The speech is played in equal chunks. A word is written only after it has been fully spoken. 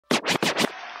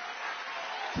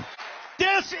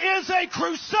This is a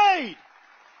crusade.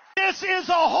 This is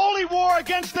a holy war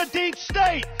against the deep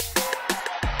state.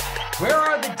 Where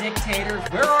are the dictators?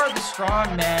 Where are the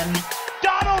strong men?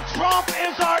 Donald Trump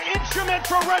is our instrument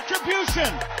for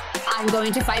retribution. I'm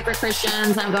going to fight for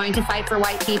Christians. I'm going to fight for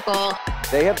white people.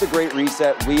 They have the Great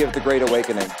Reset. We have the Great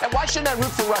Awakening. And why shouldn't I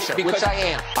root for Russia? Because I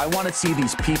am. I want to see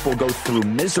these people go through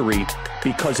misery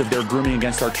because of their grooming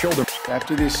against our children.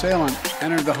 After the assailant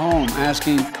entered the home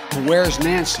asking, "Where's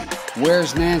Nancy?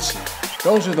 Where's Nancy?"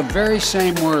 Those are the very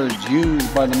same words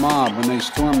used by the mob when they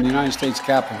stormed the United States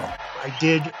Capitol. I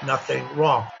did nothing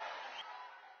wrong.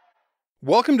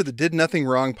 Welcome to the Did Nothing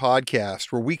Wrong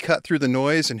podcast, where we cut through the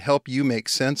noise and help you make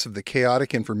sense of the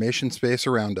chaotic information space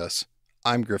around us.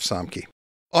 I'm Griff Somke.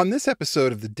 On this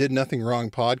episode of the Did Nothing Wrong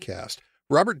podcast,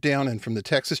 Robert Downen from the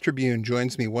Texas Tribune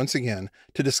joins me once again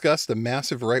to discuss the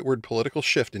massive rightward political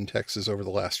shift in Texas over the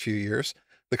last few years,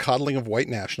 the coddling of white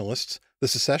nationalists, the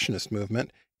secessionist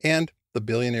movement, and the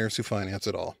billionaires who finance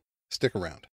it all. Stick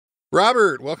around.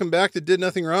 Robert, welcome back to Did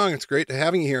Nothing Wrong. It's great to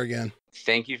having you here again.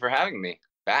 Thank you for having me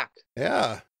back.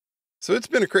 Yeah. So it's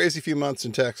been a crazy few months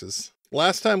in Texas.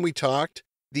 Last time we talked,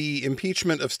 the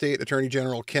impeachment of State Attorney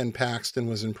General Ken Paxton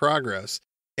was in progress,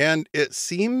 and it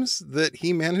seems that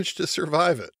he managed to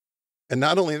survive it. And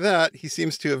not only that, he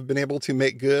seems to have been able to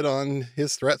make good on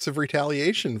his threats of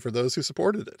retaliation for those who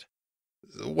supported it.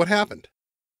 What happened?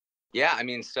 Yeah,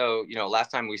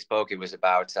 last time we spoke, it was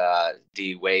about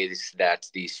the ways that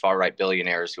these far-right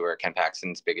billionaires, who are Ken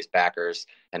Paxton's biggest backers,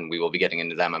 and we will be getting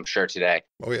into them, I'm sure, today.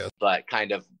 Oh, yeah. But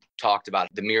kind of talked about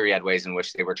the myriad ways in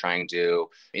which they were trying to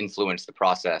influence the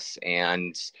process.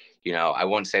 And, I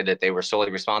won't say that they were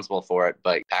solely responsible for it,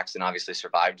 but Paxton obviously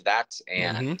survived that.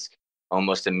 And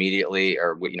almost immediately,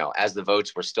 as the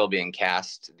votes were still being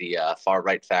cast, the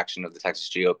far-right faction of the Texas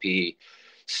GOP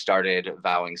started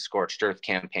vowing scorched earth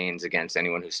campaigns against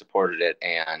anyone who supported it.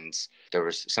 And there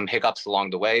was some hiccups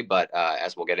along the way, but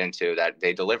as we'll get into, that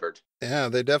they delivered. Yeah,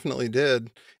 they definitely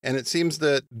did. And it seems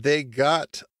that they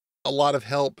got a lot of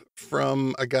help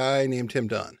from a guy named Tim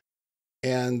Dunn.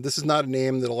 And this is not a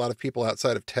name that a lot of people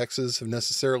outside of Texas have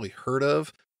necessarily heard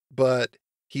of, but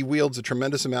he wields a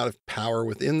tremendous amount of power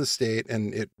within the state,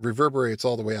 and it reverberates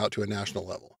all the way out to a national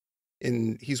level.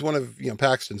 And he's one of,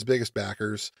 Paxton's biggest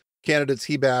backers. Candidates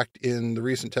he backed in the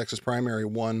recent Texas primary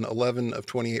won 11 of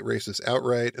 28 races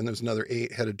outright, and there's another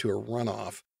 8 headed to a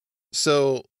runoff.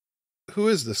 So who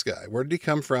is this guy? Where did he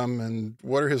come from? And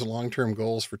what are his long-term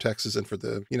goals for Texas and for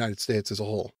the United States as a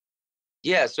whole?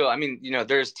 Yeah, so,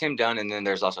 there's Tim Dunn, and then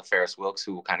there's also Ferris Wilks,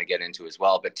 who we'll kind of get into as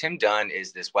well. But Tim Dunn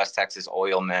is this West Texas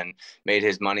oilman, made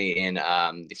his money in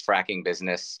the fracking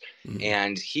business.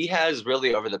 And he has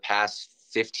really, over the past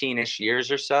 15-ish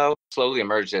years or so, slowly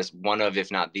emerged as one of,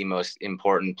 if not the most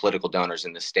important political donors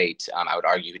in the state. I would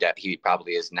argue that he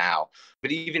probably is now.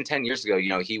 But even 10 years ago,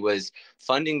 he was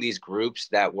funding these groups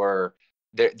that were,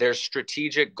 their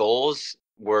strategic goals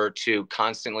were to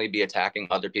constantly be attacking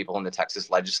other people in the Texas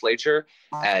legislature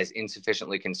as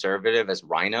insufficiently conservative, as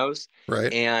rhinos.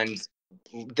 Right. And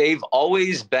they've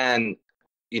always been,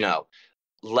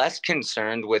 less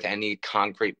concerned with any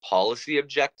concrete policy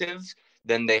objectives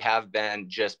than they have been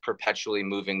just perpetually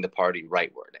moving the party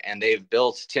rightward. And they've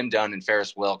built Tim Dunn and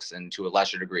Ferris Wilks, and to a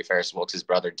lesser degree, Ferris Wilks'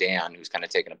 brother Dan, who's kind of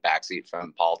taken a backseat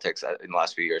from politics in the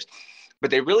last few years.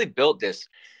 But they really built this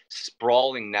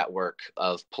sprawling network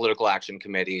of political action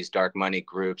committees, dark money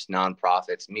groups,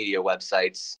 nonprofits, media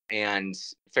websites. And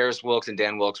Ferris Wilks and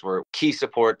Dan Wilks were key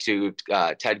support to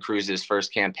Ted Cruz's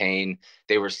first campaign.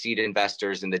 They were seed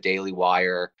investors in the Daily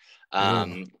Wire.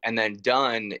 And then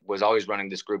Dunn was always running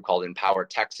this group called Empower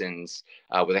Texans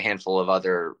with a handful of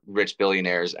other rich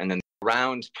billionaires. And then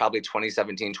around probably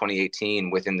 2017,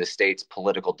 2018, within the state's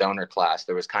political donor class,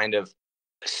 there was kind of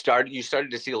you started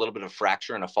to see a little bit of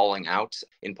fracture and a falling out,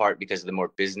 in part because the more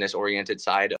business-oriented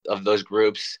side of those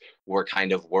groups were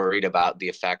kind of worried about the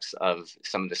effects of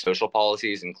some of the social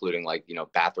policies, including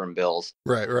bathroom bills.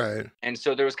 Right. And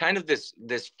so there was kind of this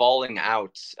falling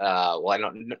out.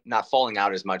 Not falling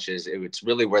out as much as it's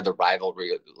really where the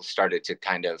rivalry started to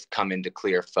kind of come into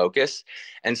clear focus.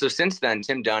 And so since then,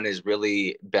 Tim Dunn has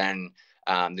really been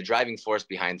the driving force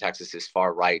behind Texas's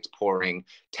far right, pouring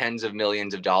tens of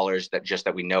millions of dollars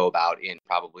that we know about, in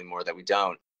probably more that we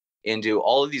don't, into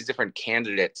all of these different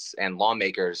candidates and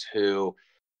lawmakers who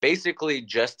basically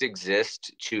just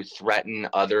exist to threaten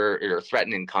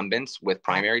incumbents with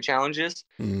primary challenges.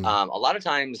 A lot of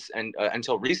times, and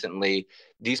until recently,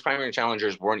 these primary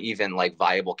challengers weren't even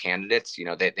viable candidates.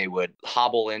 They would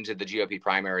hobble into the GOP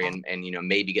primary and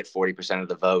maybe get 40% of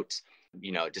the vote.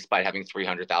 Despite having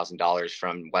 $300,000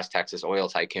 from West Texas oil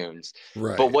tycoons.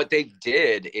 Right. But what they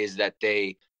did is that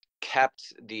they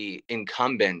kept the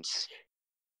incumbents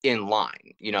in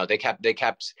line. You know, they kept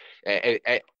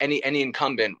any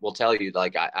incumbent will tell you,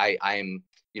 like, I'm,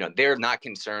 you know, they're not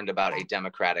concerned about a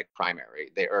Democratic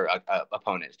primary,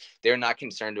 opponent. They're not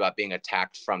concerned about being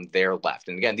attacked from their left.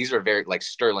 And again, these are very, like,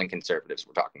 sterling conservatives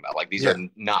we're talking about. Like, these are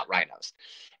not rhinos.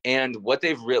 And what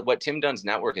Tim Dunn's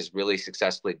network has really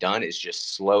successfully done is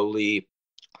just slowly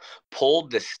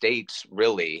pulled the states,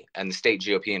 really, and the state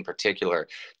GOP in particular,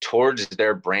 towards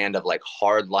their brand of, like,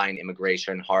 hardline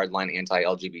immigration, hardline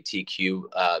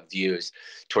anti-LGBTQ views,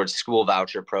 towards school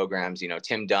voucher programs. You know,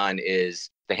 Tim Dunn is,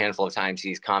 the handful of times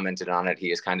he's commented on it, he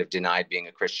has kind of denied being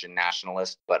a Christian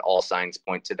nationalist, but all signs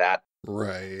point to that.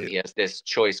 Right. And he has this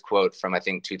choice quote from, I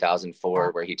think,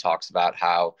 2004, where he talks about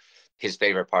how his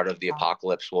favorite part of the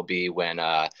apocalypse will be when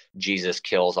Jesus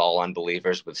kills all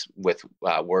unbelievers with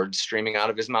words streaming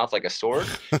out of his mouth like a sword.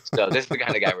 So this is the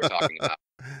kind of guy we're talking about.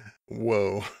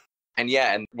 Whoa. And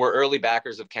and we're early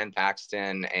backers of Ken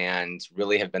Paxton, and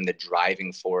really have been the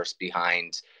driving force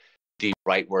behind the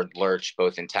rightward lurch,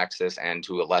 both in Texas and,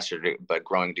 to a lesser but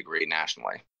growing degree,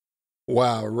 nationally.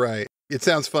 Wow, right. It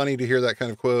sounds funny to hear that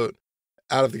kind of quote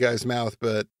out of the guy's mouth,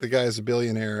 but the guy is a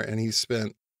billionaire, and he's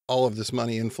spent all of this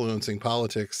money influencing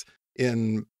politics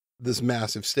in this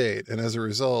massive state. And as a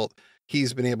result,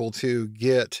 he's been able to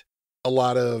get a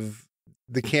lot of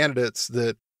the candidates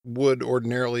that would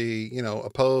ordinarily, you know,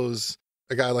 oppose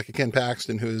a guy like a Ken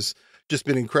Paxton, who's just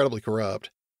been incredibly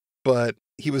corrupt. But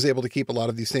he was able to keep a lot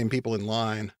of these same people in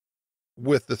line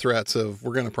with the threats of,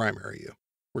 we're going to primary you.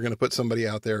 We're going to put somebody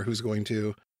out there who's going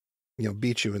to, you know,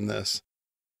 beat you in this.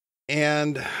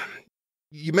 And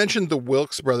you mentioned the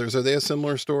Wilkes brothers. Are they a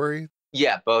similar story?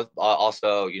 Yeah, both.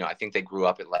 Also, you know, I think they grew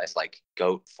up as, like,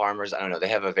 goat farmers. I don't know. They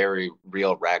have a very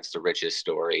real rags to riches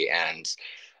story, and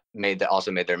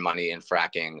also made their money in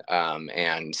fracking.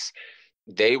 And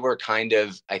they were kind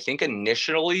of, I think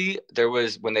initially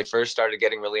when they first started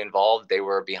getting really involved, they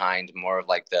were behind more of,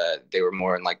 like, they were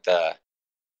more in, like, the,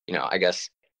 you know, I guess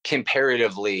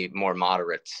comparatively more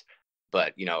moderates.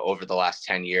 But, you know, over the last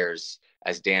 10 years,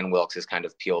 as Dan Wilkes has kind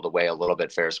of peeled away a little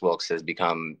bit, Ferris Wilkes has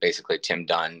become basically Tim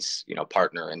Dunn's, you know,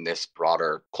 partner in this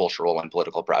broader cultural and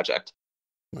political project.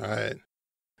 All right.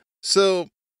 So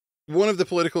one of the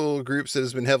political groups that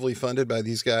has been heavily funded by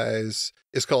these guys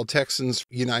is called Texans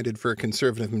United for a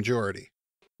Conservative Majority.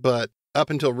 But up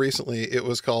until recently, it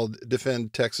was called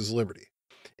Defend Texas Liberty.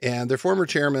 And their former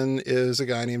chairman is a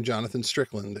guy named Jonathan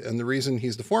Strickland. And the reason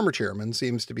he's the former chairman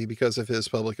seems to be because of his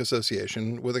public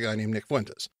association with a guy named Nick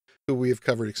Fuentes, who we have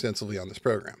covered extensively on this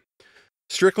program.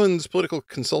 Strickland's political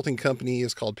consulting company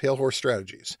is called Pale Horse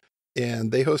Strategies,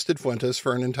 and they hosted Fuentes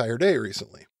for an entire day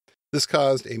recently. This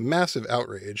caused a massive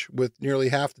outrage, with nearly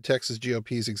half the Texas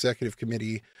GOP's executive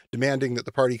committee demanding that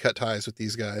the party cut ties with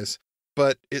these guys.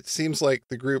 But it seems like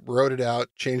the group wrote it out,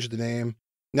 changed the name.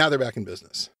 Now they're back in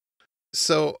business.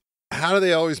 So how do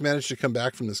they always manage to come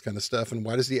back from this kind of stuff? And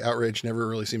why does the outrage never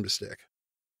really seem to stick?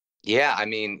 Yeah, I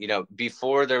mean, you know,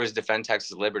 before there was Defend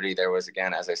Texas Liberty, there was,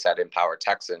 again, as I said, Empower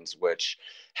Texans, which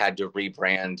had to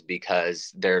rebrand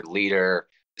because their leader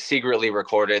secretly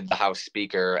recorded the House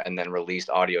Speaker and then released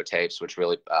audio tapes, which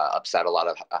really upset a lot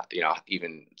of,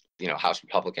 even House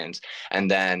Republicans. And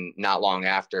then not long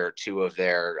after, two of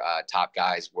their top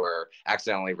guys were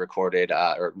accidentally recorded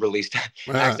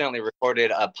accidentally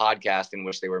recorded a podcast in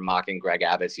which they were mocking Greg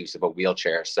Abbott's use of a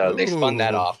wheelchair. So they spun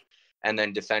that off. And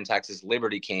then Defend Texas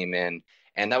Liberty came in,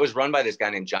 and that was run by this guy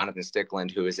named Jonathan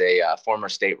Strickland, who is a former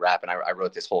state rep. And I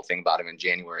wrote this whole thing about him in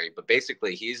January. But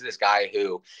basically, he's this guy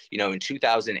who, you know, in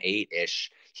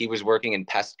 2008-ish, he was working in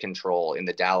pest control in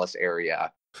the Dallas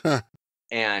area. Huh.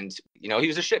 And, you know, he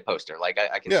was a shit poster. Like,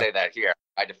 I can say that here.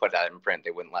 I had to put that in print. They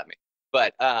wouldn't let me.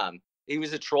 But he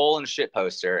was a troll and a shit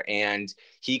poster. And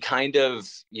he kind of,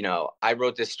 you know, I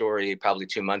wrote this story probably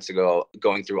 2 months ago,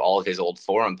 going through all of his old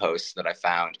forum posts that I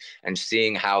found and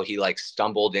seeing how he, like,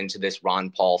 stumbled into this Ron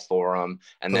Paul forum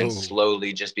and then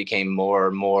slowly just became more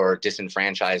and more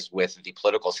disenfranchised with the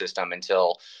political system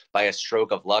until, by a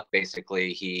stroke of luck,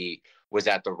 basically, he was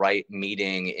at the right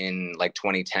meeting in, like,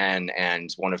 2010,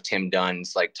 and one of Tim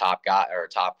Dunn's, like, top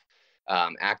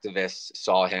activists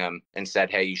saw him and said,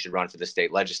 hey, you should run for the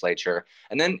state legislature.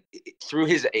 And then through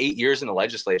his 8 years in the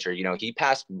legislature, you know, he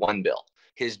passed one bill.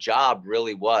 His job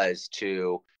really was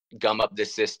to gum up the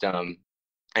system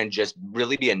and just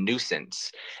really be a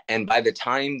nuisance. And by the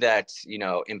time that, you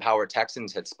know, Empower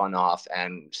Texans had spun off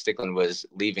and Strickland was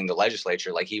leaving the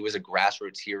legislature, like, he was a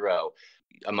grassroots hero,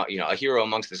 you know, a hero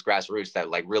amongst this grassroots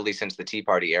that, like, really since the Tea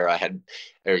Party era had,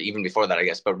 or even before that, I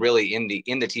guess, but really in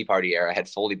the Tea Party era had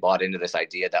fully bought into this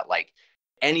idea that, like,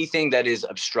 anything that is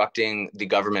obstructing the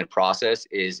government process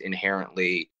is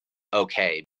inherently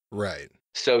okay. Right.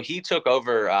 So he took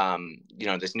over,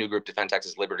 this new group, Defend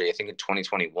Texas Liberty, I think in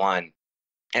 2021.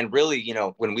 And really,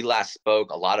 when we last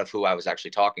spoke, a lot of who I was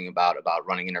actually talking about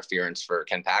running interference for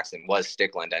Ken Paxton was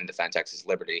Stickland and Defend Texas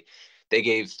Liberty. They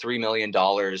gave $3 million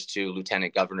to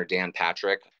Lieutenant Governor Dan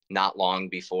Patrick not long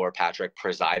before Patrick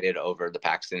presided over the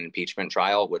Paxton impeachment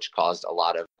trial, which caused a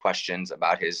lot of questions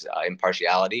about his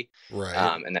impartiality. Right.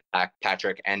 And then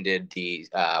Patrick ended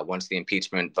once the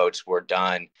impeachment votes were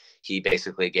done, he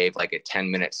basically gave like a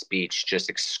 10-minute speech just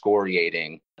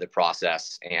excoriating the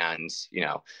process. And,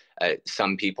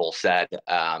 some people said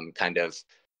kind of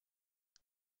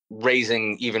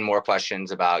raising even more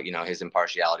questions about, his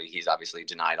impartiality. He's obviously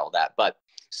denied all that. But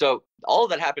so all of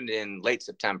that happened in late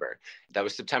September. That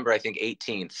was September, I think,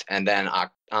 18th. And then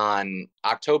on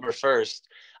October 1st,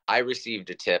 I received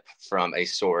a tip from a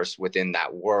source within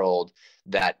that world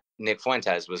that Nick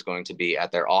Fuentes was going to be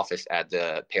at their office at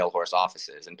the Pale Horse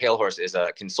offices. And Pale Horse is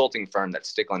a consulting firm that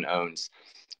Stickland owns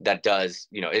that does,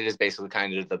 it is basically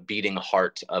kind of the beating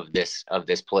heart of this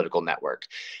political network.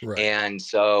 Right. And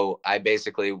so I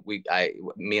basically,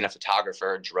 me and a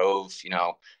photographer drove,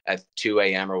 at 2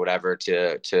 a.m. or whatever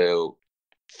to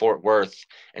Fort Worth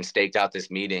and staked out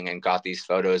this meeting and got these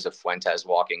photos of Fuentes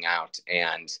walking out.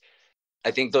 And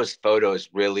I think those photos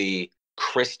really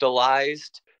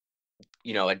crystallized,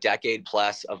 a decade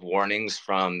plus of warnings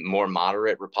from more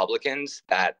moderate Republicans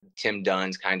that Tim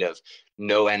Dunn's kind of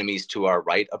no enemies to our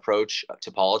right approach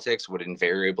to politics would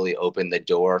invariably open the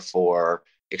door for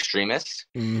extremists.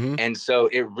 Mm-hmm. And so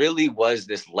it really was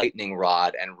this lightning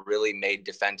rod and really made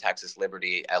Defend Texas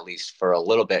Liberty, at least for a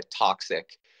little bit,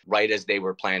 toxic, right as they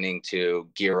were planning to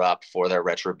gear up for their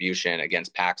retribution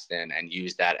against Paxton and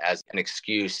use that as an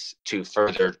excuse to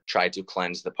further try to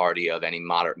cleanse the party of any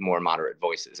more moderate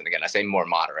voices. And again, I say more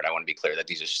moderate. I want to be clear that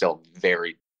these are still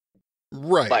very,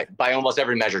 right, by almost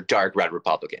every measure, dark red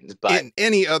Republicans. But in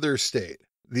any other state,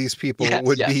 these people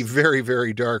would be very,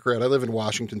 very dark red. I live in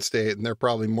Washington State, and they're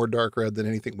probably more dark red than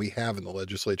anything we have in the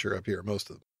legislature up here,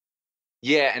 most of them.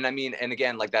 Yeah, and I mean, and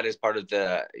again, like that is part of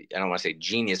the, I don't want to say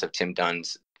genius of Tim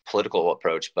Dunn's political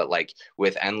approach, but like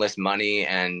with endless money,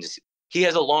 and he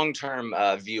has a long-term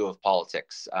view of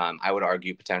politics. I would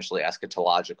argue potentially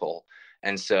eschatological.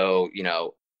 And so,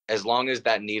 as long as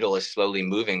that needle is slowly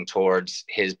moving towards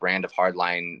his brand of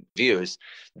hardline views,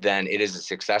 then it is a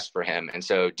success for him. And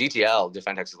so DTL,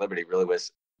 Defend Texas Liberty, really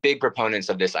was big proponents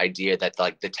of this idea that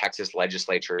like the Texas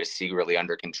legislature is secretly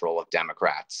under control of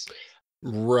Democrats.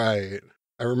 Right.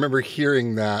 I remember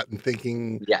hearing that and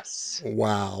thinking, yes,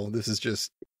 wow, this is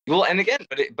just. Well, and again,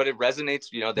 but it resonates,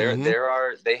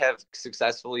 they have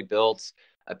successfully built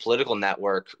a political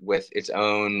network with its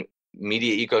own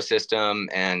media ecosystem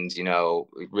and,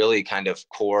 really kind of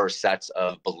core sets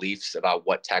of beliefs about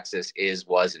what Texas is,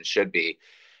 was, and should be.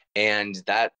 And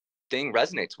that thing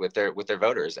resonates with their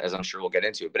voters, as I'm sure we'll get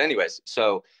into. But anyways,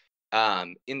 so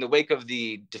in the wake of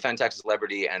the Defend Texas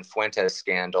Liberty and Fuentes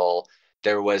scandal,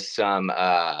 there was some,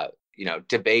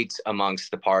 debate amongst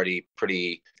the party,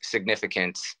 pretty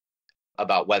significant,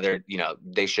 about whether,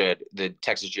 the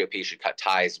Texas GOP should cut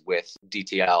ties with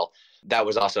DTL. That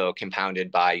was also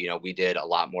compounded by, we did a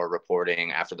lot more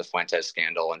reporting after the Fuentes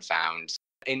scandal and found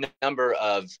a number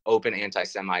of open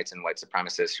anti-Semites and white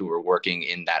supremacists who were working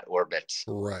in that orbit.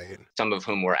 Right. Some of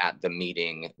whom were at the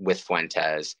meeting with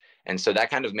Fuentes. And so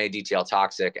that kind of made DTL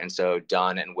toxic. And so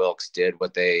Dunn and Wilkes did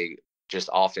what they just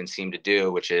often seem to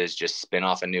do, which is just spin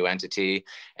off a new entity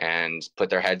and put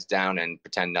their heads down and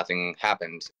pretend nothing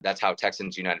happened. That's how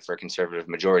Texans United for a Conservative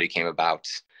Majority came about.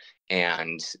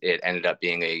 And it ended up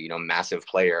being a massive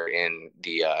player in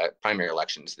the primary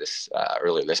elections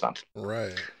earlier this month.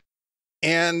 Right.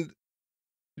 And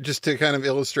just to kind of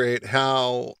illustrate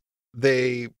how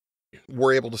they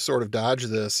were able to sort of dodge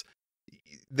this,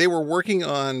 they were working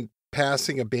on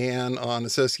passing a ban on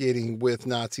associating with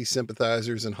Nazi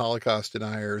sympathizers and Holocaust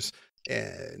deniers,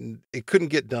 and it couldn't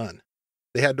get done.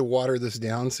 They had to water this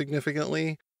down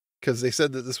significantly because they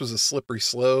said that this was a slippery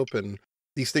slope and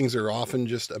these things are often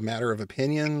just a matter of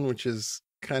opinion, which is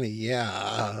kind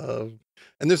of,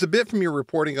 And there's a bit from your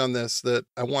reporting on this that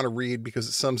I want to read because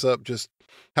it sums up just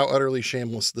how utterly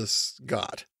shameless this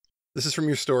got. This is from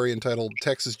your story entitled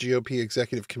Texas GOP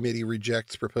Executive Committee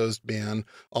Rejects Proposed Ban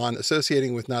on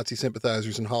Associating with Nazi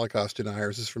Sympathizers and Holocaust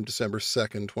Deniers. This is from December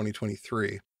 2nd,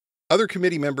 2023. Other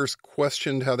committee members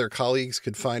questioned how their colleagues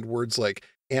could find words like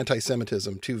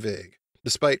anti-Semitism too vague,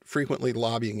 despite frequently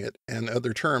lobbying it and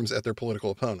other terms at their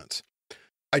political opponents.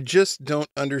 I just don't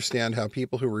understand how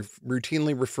people who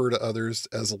routinely refer to others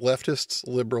as leftists,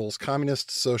 liberals,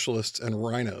 communists, socialists, and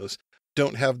rhinos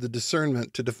don't have the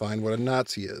discernment to define what a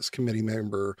Nazi is, committee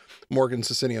member Morgan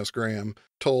Cicinius Graham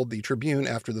told the Tribune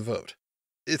after the vote.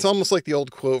 It's almost like the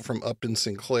old quote from Upton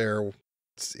Sinclair.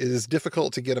 It is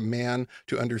difficult to get a man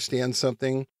to understand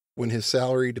something when his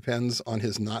salary depends on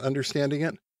his not understanding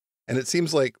it. And it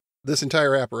seems like this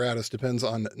entire apparatus depends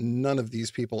on none of these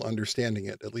people understanding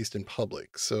it, at least in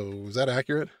public. So is that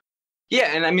accurate?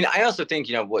 Yeah, and I mean, I also think,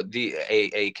 what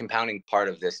a compounding part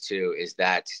of this too is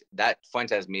that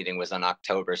Fuentes meeting was on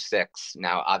October 6th.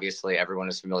 Now, obviously, everyone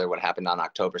is familiar what happened on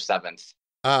October 7th.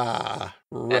 Ah,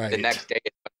 right. And the next day,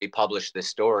 we published this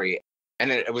story.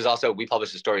 And it was also, we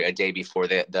published the story a day before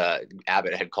the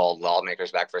Abbott had called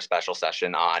lawmakers back for a special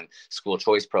session on school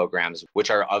choice programs,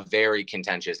 which are a very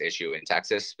contentious issue in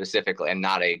Texas specifically, and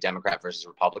not a Democrat versus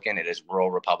Republican. It is rural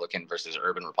Republican versus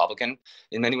urban Republican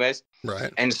in many ways.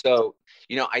 Right. And so,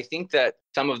 I think that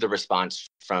some of the response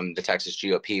from the Texas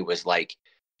GOP was like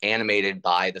animated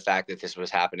by the fact that this was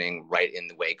happening right in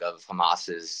the wake of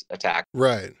Hamas's attack.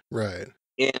 Right.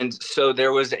 And so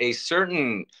there was a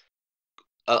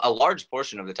large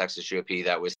portion of the Texas GOP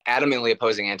that was adamantly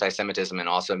opposing anti-Semitism and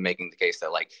also making the case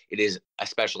that it is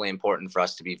especially important for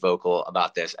us to be vocal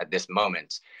about this at this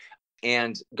moment.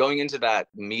 And going into that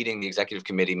meeting, the executive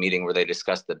committee meeting where they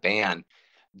discussed the ban,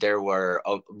 there were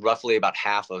roughly about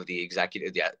half of the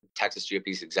Texas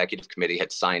GOP's executive committee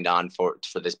had signed on for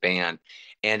this ban.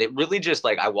 And it really just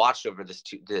I watched over this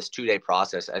 2-day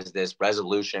process as this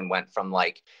resolution went from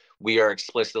we are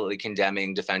explicitly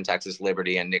condemning Defend Texas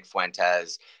Liberty and Nick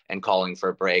Fuentes and calling for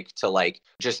a break to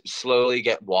just slowly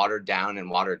get watered down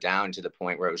to the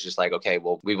point where it was just okay,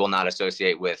 well, we will not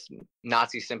associate with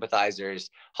Nazi sympathizers,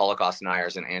 Holocaust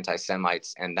deniers, and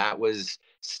anti-Semites. And that was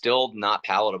still not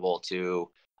palatable to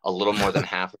a little more than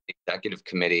half of the executive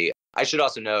committee. I should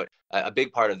also note a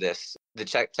big part of this, the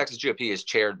Texas GOP is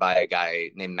chaired by a guy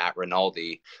named Matt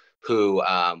Rinaldi, who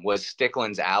was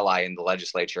Stickland's ally in the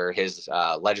legislature. His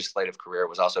legislative career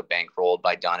was also bankrolled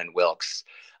by Downen Wilkes.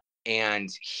 And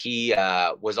he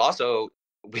was also,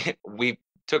 we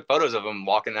took photos of him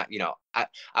walking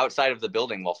outside of the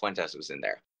building while Fuentes was in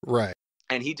there. Right.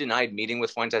 And he denied meeting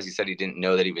with Fuentes. He said he didn't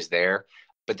know that he was there,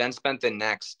 but then spent the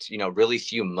next, really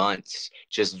few months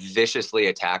just viciously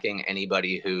attacking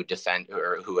anybody who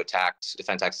attacked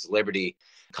Defend Texas Liberty.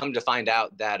 Come to find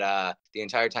out that the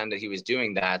entire time that he was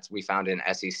doing that, we found in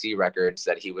SEC records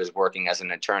that he was working as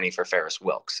an attorney for Ferris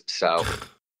Wilkes. So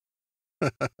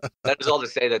that is all to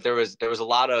say that there was a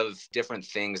lot of different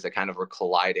things that kind of were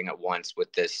colliding at once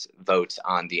with this vote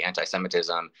on the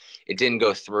anti-Semitism. It didn't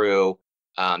go through.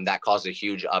 That caused a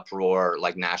huge uproar,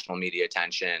 national media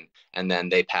attention. And then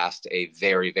they passed a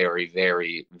very, very,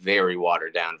 very, very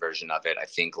watered down version of it, I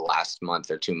think last month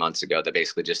or 2 months ago, that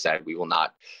basically just said we will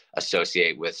not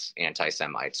associate with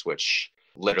anti-Semites, which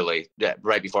literally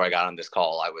right before I got on this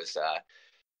call, I was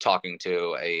talking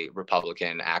to a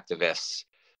Republican activist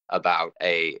about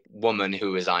a woman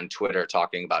who is on Twitter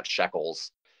talking about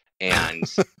shekels, and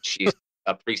she's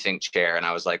a precinct chair, and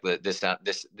I was like,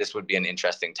 this would be an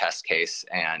interesting test case,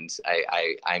 and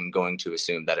I'm going to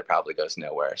assume that it probably goes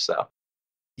nowhere. So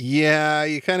yeah,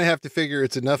 you kind of have to figure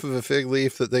it's enough of a fig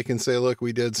leaf that they can say, look,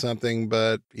 we did something,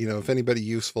 but if anybody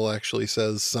useful actually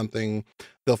says something,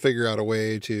 they'll figure out a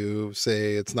way to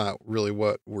say it's not really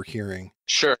what we're hearing.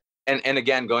 Sure. And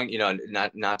again, going,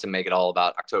 not to make it all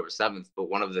about October 7th, but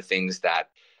one of the things that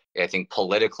I think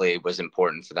politically was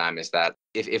important for them is that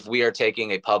if we are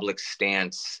taking a public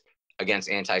stance against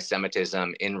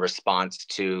anti-Semitism in response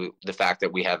to the fact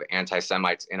that we have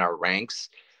anti-Semites in our ranks,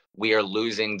 we are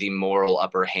losing the moral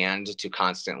upper hand to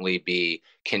constantly be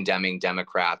condemning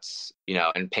Democrats,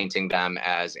 and painting them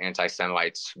as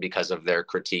anti-Semites because of their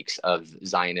critiques of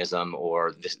Zionism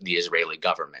or the Israeli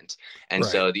government. And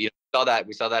right. So we saw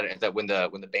that when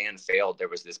the ban failed, there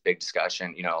was this big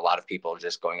discussion. A lot of people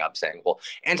just going up saying, well,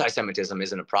 anti-Semitism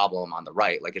isn't a problem on the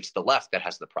right. It's the left that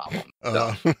has the problem.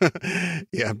 So.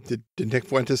 Yeah. Did Nick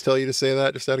Fuentes tell you to say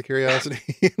that just out of curiosity?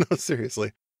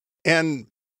 Seriously. And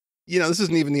this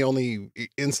isn't even the only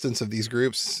instance of these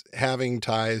groups having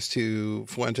ties to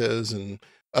Fuentes and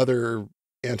other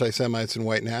anti-Semites and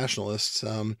white nationalists.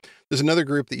 There's another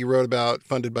group that you wrote about,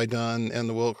 funded by Dunn and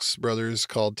the Wilkes brothers,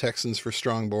 called Texans for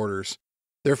Strong Borders.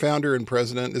 Their founder and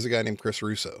president is a guy named Chris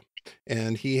Russo,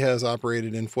 and he has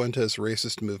operated in Fuentes'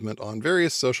 racist movement on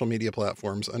various social media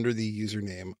platforms under the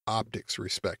username Optics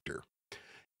Respecter.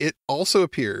 It also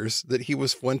appears that he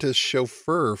was Fuentes'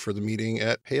 chauffeur for the meeting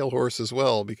at Pale Horse as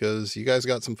well, because you guys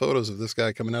got some photos of this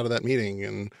guy coming out of that meeting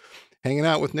and hanging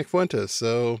out with Nick Fuentes.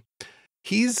 So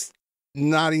he's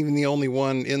not even the only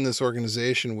one in this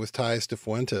organization with ties to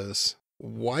Fuentes.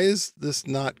 Why is this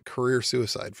not career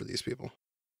suicide for these people?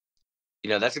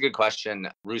 That's a good question.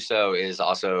 Russo is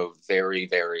also very,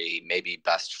 very maybe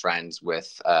best friends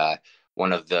with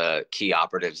one of the key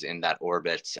operatives in that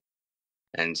orbit.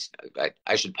 And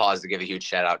I should pause to give a huge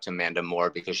shout out to Amanda Moore,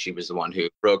 because she was the one who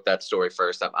broke that story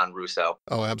first up on Russo.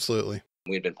 Oh, absolutely.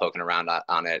 We'd been poking around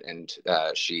on it, and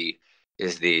she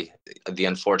is the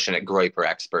unfortunate Groyper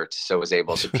expert, so was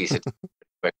able to piece it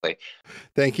quickly.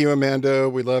 Thank you, Amanda.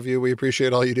 We love you. We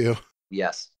appreciate all you do.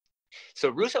 Yes. So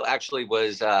Russo actually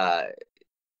was,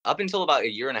 up until about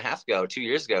 2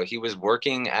 years ago, he was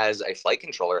working as a flight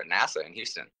controller at NASA in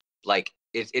Houston. Like,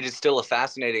 it is still a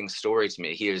fascinating story to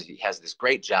me. He has this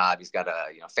great job. He's got a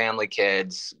family,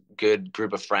 kids, good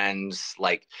group of friends,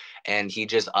 and he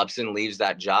just ups and leaves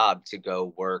that job to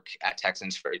go work at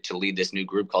to lead this new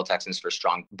group called Texans for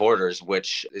Strong Borders,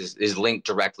 which is linked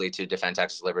directly to Defend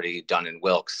Texas Liberty, Downen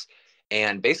Wilkes.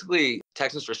 And basically,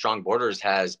 Texans for Strong Borders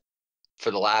has,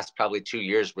 for the last probably 2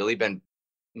 years, really been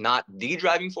not the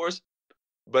driving force,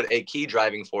 but a key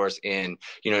driving force in,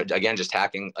 again, just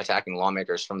attacking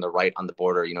lawmakers from the right on the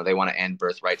border. They want to end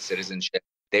birthright citizenship.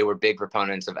 They were big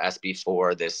proponents of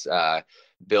SB4, this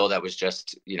bill that was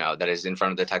just, that is in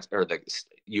front of the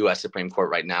U.S. Supreme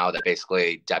Court right now, that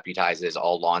basically deputizes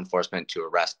all law enforcement to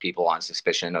arrest people on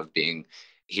suspicion of being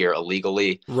here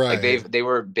illegally. Right. They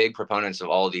were big proponents of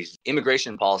all of these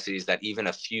immigration policies that even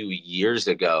a few years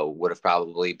ago would have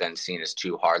probably been seen as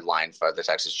too hardline for the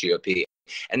Texas GOP.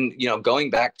 And, going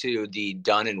back to the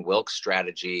Downen Wilkes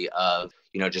strategy of,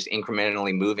 just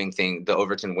incrementally moving the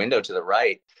Overton window to the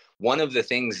right, one of the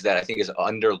things that I think is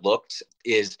underlooked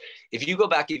is, if you go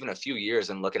back even a few years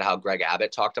and look at how Greg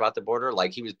Abbott talked about the border,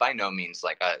 he was by no means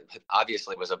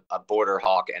obviously was a border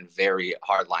hawk and very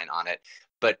hardline on it.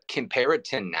 But compare it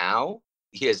to now,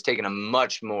 he has taken a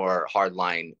much more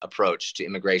hardline approach to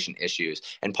immigration issues.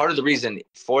 And part of the reason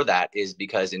for that is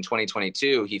because in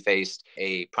 2022, he faced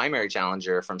a primary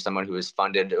challenger from someone who was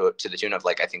funded to the tune of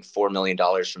I think $4 million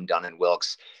from Downen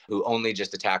Wilkes, who only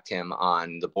just attacked him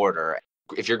on the border.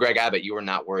 If you're Greg Abbott, you are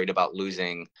not worried about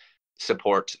losing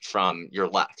support from your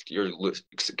left. You're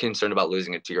concerned about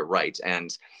losing it to your right.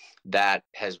 And that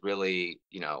has really,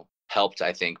 helped,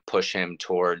 I think, push him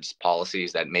towards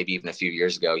policies that maybe even a few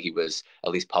years ago he was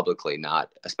at least publicly not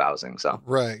espousing. So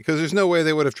right, because there's no way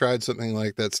they would have tried something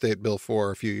like that State Bill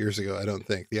 4 a few years ago. I don't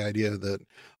think the idea that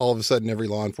all of a sudden every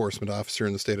law enforcement officer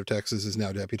in the state of Texas is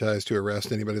now deputized to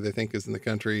arrest anybody they think is in the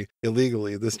country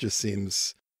illegally. This just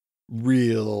seems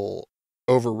real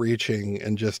overreaching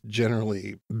and just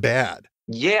generally bad.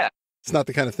 Yeah, it's not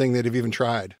the kind of thing they'd have even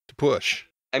tried to push.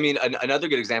 I mean, another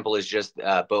good example is just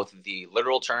both the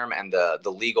literal term and the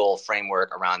legal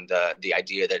framework around the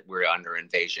idea that we're under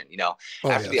invasion.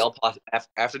 After the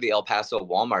El Paso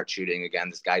Walmart shooting, again,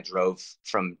 this guy drove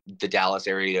from the Dallas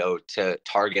area to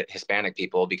target Hispanic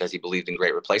people because he believed in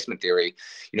great replacement theory.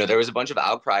 There was a bunch of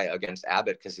outcry against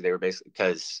Abbott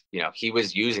because he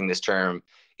was using this term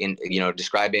in,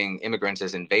 describing immigrants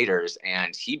as invaders.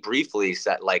 And he briefly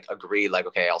agreed,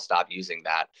 okay, I'll stop using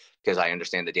that because I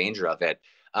understand the danger of it.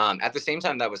 At the same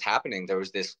time that was happening, there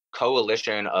was this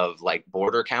coalition of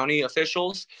border county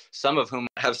officials, some of whom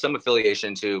have some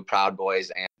affiliation to Proud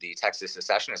Boys and the Texas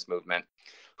secessionist movement,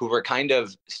 who were kind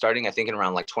of starting, I think, in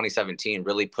around 2017,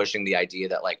 really pushing the idea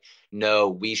that no,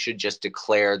 we should just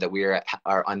declare that we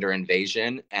are under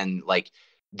invasion. And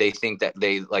they think that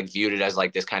they viewed it as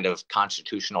this kind of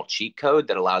constitutional cheat code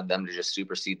that allowed them to just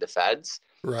supersede the feds.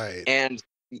 Right. And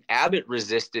Abbott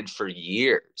resisted for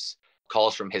years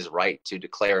calls from his right to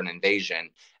declare an invasion.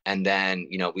 And then,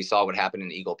 we saw what happened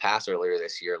in Eagle Pass earlier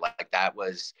this year. That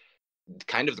was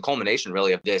kind of the culmination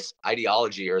really of this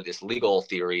ideology or this legal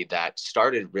theory that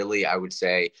started really, I would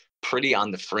say, pretty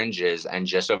on the fringes, and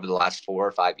just over the last 4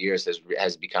 or 5 years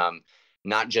has become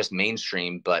not just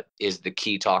mainstream, but is the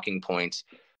key talking point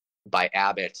by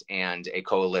Abbott and a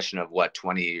coalition of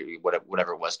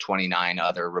 29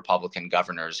 other Republican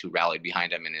governors who rallied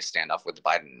behind him in his standoff with the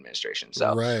Biden administration.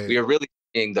 So We are really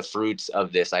seeing the fruits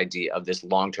of this idea of this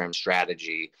long-term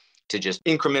strategy to just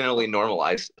incrementally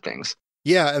normalize things.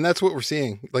 Yeah, and that's what we're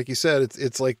seeing. Like you said,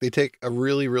 it's like they take a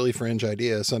really, really fringe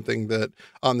idea, something that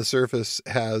on the surface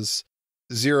has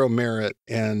zero merit,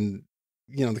 and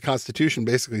the Constitution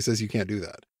basically says you can't do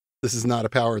that. This is not a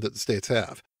power that the states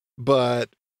have.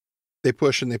 But they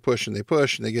push and they push and they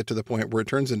push, and they get to the point where it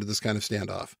turns into this kind of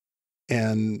standoff.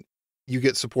 And you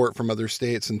get support from other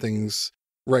states, and things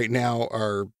right now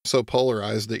are so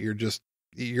polarized that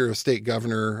you're a state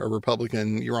governor, a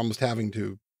Republican, you're almost having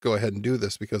to go ahead and do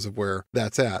this because of where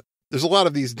that's at. There's a lot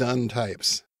of these done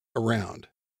types around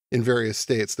in various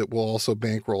states that will also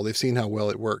bankroll. They've seen how well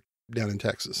it worked down in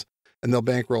Texas, and they'll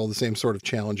bankroll the same sort of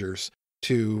challengers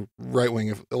to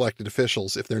right-wing elected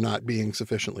officials if they're not being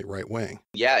sufficiently right-wing.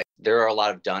 Yeah, there are a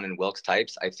lot of Downen Wilkes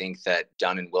types. I think that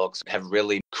Downen Wilkes have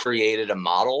really created a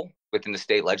model within the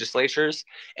state legislatures.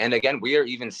 And again, we are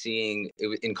even seeing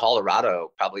in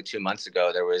Colorado, probably 2 months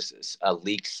ago, there was a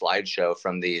leaked slideshow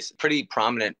from these pretty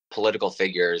prominent political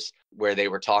figures where they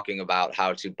were talking about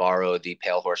how to borrow the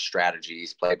Pale Horse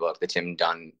Strategies playbook, the Tim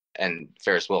Dunn and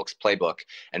Ferris Wilkes playbook,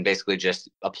 and basically just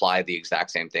apply the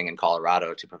exact same thing in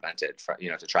Colorado to prevent it,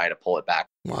 to try to pull it back.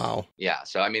 Wow. Yeah.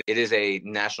 So, I mean, it is a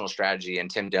national strategy.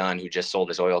 And Tim Dunn, who just sold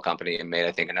his oil company and made,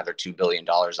 I think, another $2 billion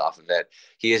off of it,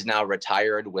 he is now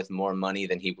retired with more money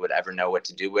than he would ever know what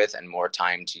to do with and more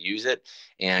time to use it.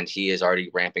 And he is already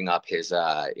ramping up his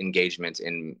engagement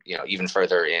in, even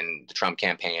further in the Trump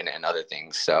campaign and other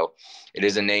things. So it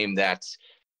is a name that's,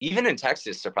 even in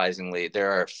Texas, surprisingly,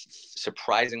 there are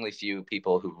surprisingly few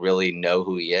people who really know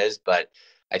who he is. But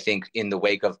I think in the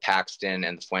wake of Paxton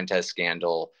and the Fuentes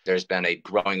scandal, there's been a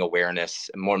growing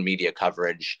awareness, more media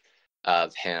coverage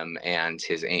of him and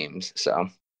his aims. So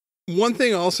one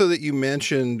thing also that you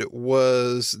mentioned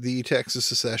was the Texas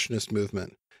secessionist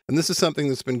movement. And this is something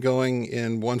that's been going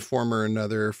in one form or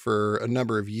another for a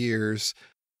number of years,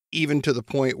 even to the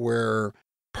point where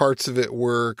parts of it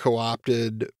were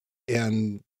co-opted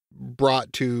and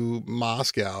brought to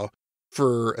Moscow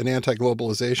for an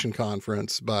anti-globalization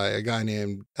conference by a guy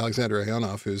named Alexander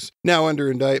Aionov, who's now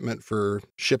under indictment for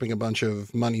shipping a bunch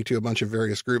of money to a bunch of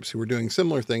various groups who were doing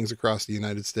similar things across the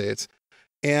United States.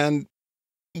 And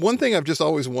one thing I've just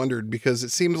always wondered, because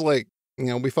it seems like,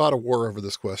 we fought a war over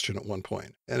this question at one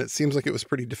point, and it seems like it was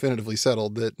pretty definitively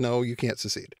settled that, no, you can't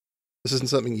secede. This isn't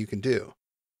something you can do.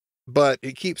 But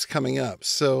it keeps coming up.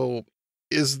 So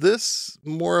is this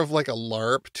more of like a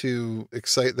LARP to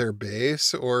excite their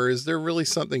base, or is there really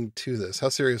something to this? How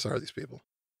serious are these people?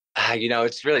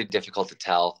 It's really difficult to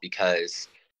tell because,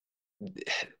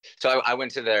 so I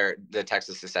went to the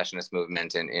Texas secessionist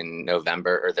movement in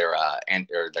November, or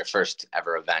their first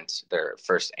ever event, their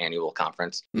first annual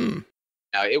conference.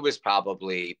 Now, it was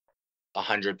probably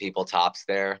 100 people tops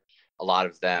there. A lot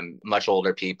of them much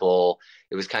older people.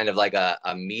 It was kind of like a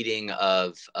meeting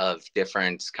of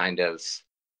different kind of,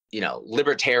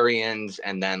 libertarians,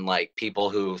 and then like people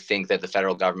who think that the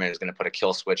federal government is going to put a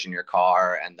kill switch in your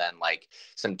car, and then like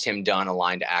some Tim Dunn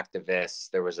aligned activists.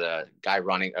 There was a guy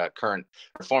running a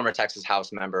former Texas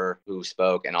House member who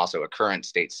spoke, and also a current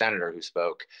state senator who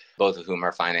spoke, both of whom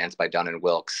are financed by Downen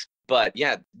Wilkes. But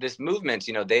yeah, this movement,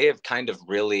 they have kind of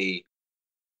really,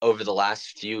 over the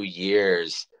last few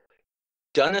years,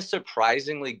 done a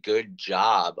surprisingly good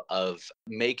job of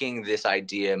making this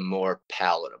idea more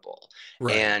palatable.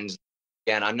 Right.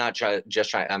 And I'm not just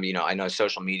trying, I know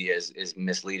social media is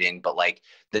misleading, but like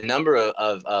the number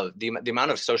of the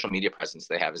amount of social media presence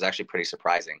they have is actually pretty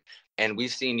surprising. And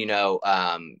we've seen,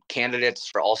 candidates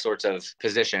for all sorts of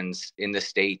positions in the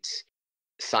state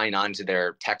sign on to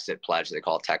their Texit pledge. They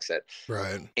call it Texit.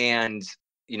 Right. And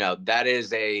that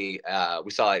is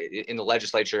we saw in the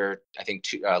legislature, I think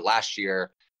last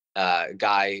year, a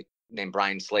guy named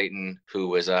Brian Slayton, who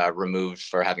was removed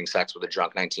for having sex with a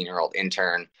drunk 19-year-old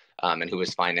intern, and who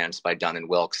was financed by Downen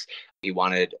Wilkes. He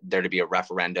wanted there to be a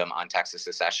referendum on Texas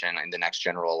secession in the next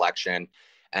general election.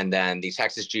 And then the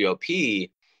Texas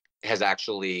GOP has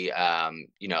actually,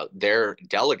 their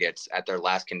delegates at their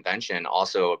last convention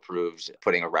also approved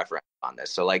putting a referendum on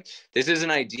this. So like, this is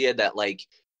an idea that like,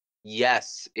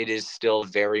 yes, it is still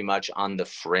very much on the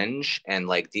fringe. And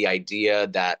like the idea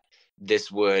that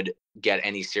this would get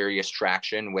any serious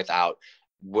traction without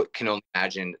what can only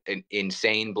imagine an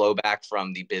insane blowback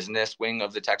from the business wing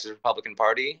of the Texas Republican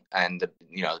Party and the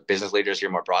business leaders here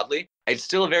more broadly. It's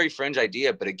still a very fringe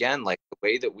idea, but again, like the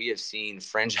way that we have seen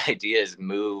fringe ideas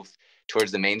move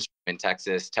towards the mainstream in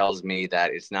Texas tells me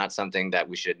that it's not something that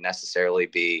we should necessarily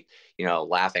be,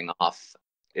 laughing off.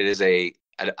 It is I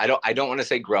don't want to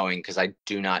say growing, because I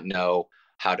do not know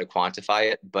how to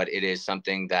quantify it, but it is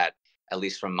something that, at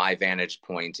least from my vantage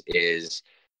point, is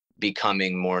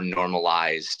becoming more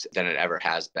normalized than it ever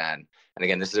has been. And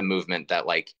again, this is a movement that,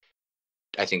 like,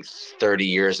 I think 30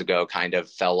 years ago kind of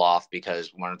fell off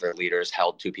because one of their leaders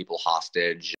held two people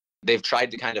hostage. They've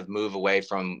tried to kind of move away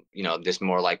from, this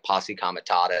more like posse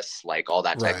comitatus, like all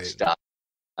that type of stuff,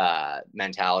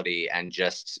 mentality, and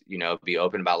just, be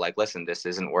open about like, listen, this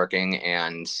isn't working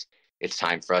and it's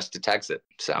time for us to Texit.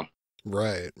 So.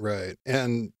 Right.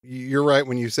 And you're right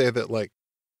when you say that, like,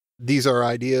 these are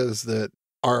ideas that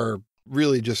are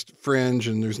really just fringe,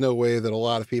 and there's no way that a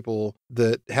lot of people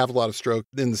that have a lot of stroke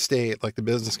in the state, like the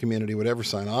business community, would ever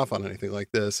sign off on anything like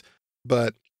this.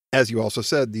 But as you also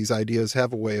said, these ideas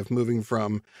have a way of moving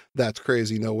from, that's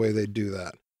crazy, no way they'd do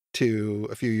that, to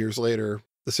a few years later,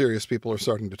 the serious people are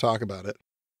starting to talk about it.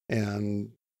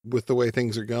 And with the way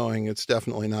things are going, it's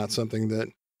definitely not something that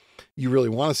you really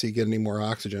want to see get any more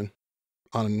oxygen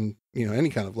on, any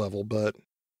kind of level. But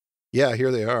yeah,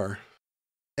 here they are.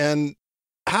 And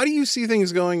how do you see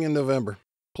things going in November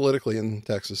politically in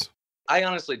Texas? I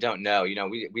honestly don't know.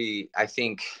 I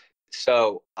think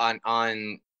so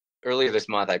on earlier this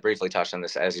month, I briefly touched on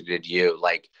this as did you.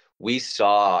 Like, we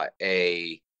saw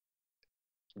a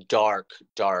dark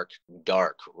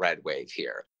red wave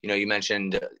here. You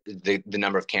mentioned the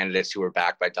number of candidates who were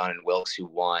backed by Downen and Wilkes who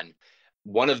won.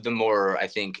 One of the more, I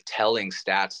think, telling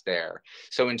stats there.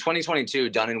 So in 2022,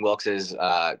 Downen and Wilkes's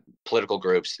political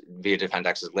groups via Defend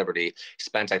Texas Liberty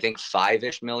spent, I think,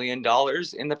 $5-ish million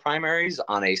in the primaries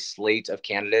on a slate of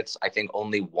candidates. I think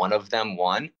only one of them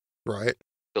won. Right.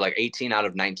 So like 18 out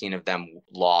of 19 of them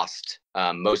lost.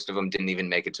 Most of them didn't even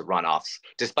make it to runoffs,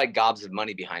 despite gobs of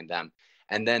money behind them.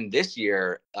 And then this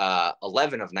year,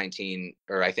 11 of 19,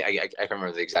 or I can't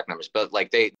remember the exact numbers, but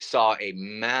like they saw a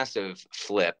massive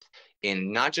flip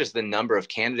in not just the number of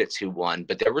candidates who won,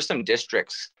 but there were some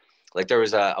districts. Like there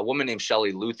was a woman named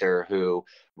Shelley Luther who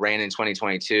ran in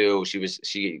 2022.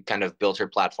 She kind of built her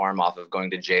platform off of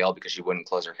going to jail because she wouldn't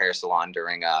close her hair salon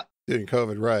during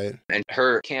COVID, right? And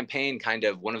her campaign, kind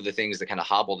of one of the things that kind of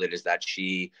hobbled it is that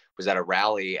she was at a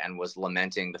rally and was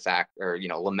lamenting the fact, or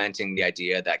lamenting the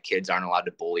idea that kids aren't allowed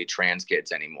to bully trans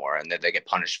kids anymore and that they get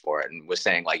punished for it, and was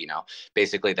saying like,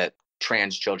 basically that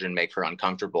trans children make her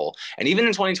uncomfortable. And even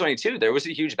in 2022, there was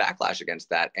a huge backlash against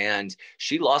that. And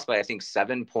she lost by, I think,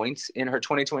 7 points in her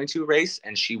 2022 race,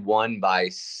 and she won by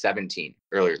 17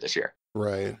 earlier this year.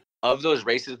 Right. Of those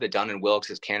races that Downen and Wilkes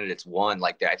as candidates won,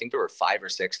 I think there were 5 or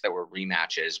 6 that were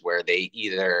rematches where they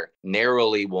either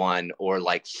narrowly won or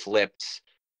like flipped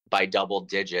by double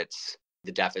digits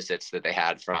the deficits that they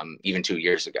had from even 2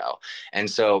 years ago. And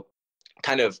so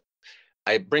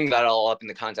I bring that all up in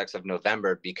the context of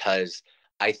November because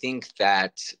I think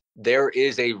that there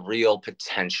is a real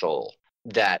potential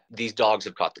that these dogs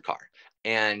have caught the car.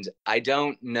 And I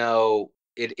don't know,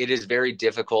 it is very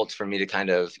difficult for me to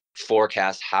kind of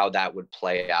forecast how that would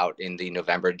play out in the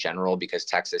November general, because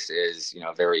Texas is,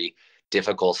 a very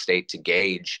difficult state to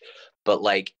gauge. But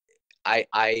like,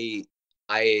 I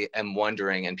am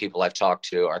wondering, and people I've talked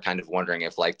to are kind of wondering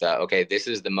if this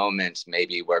is the moment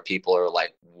maybe where people are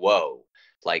like, whoa,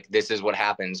 like this is what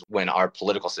happens when our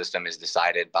political system is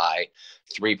decided by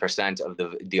 3% of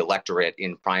the electorate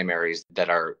in primaries that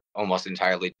are almost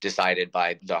entirely decided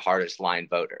by the hardest line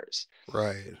voters.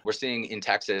 Right. We're seeing in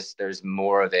Texas, there's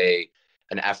more of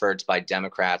an effort by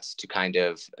Democrats to kind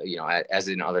of, as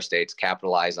in other states,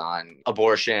 capitalize on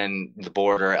abortion, the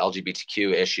border,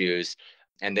 LGBTQ issues.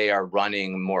 And they are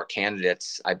running more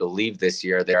candidates. I believe this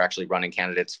year they're actually running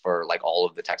candidates for like all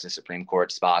of the Texas Supreme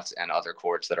Court spots and other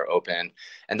courts that are open.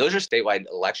 And those are statewide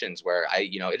elections where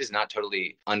it is not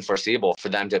totally unforeseeable for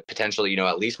them to potentially,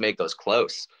 at least make those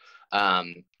close.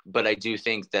 But I do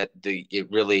think that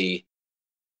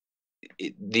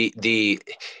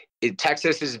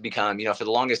Texas has become, for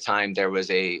the longest time, there was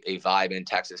a vibe in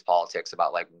Texas politics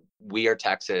about like, we are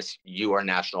Texas, you are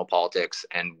national politics,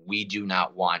 and we do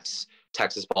not want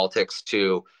Texas politics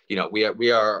to, we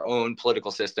are our own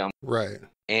political system. Right.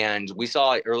 And we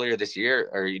saw earlier this year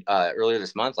or earlier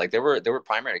this month, like there were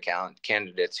primary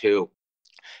candidates who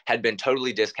had been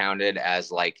totally discounted as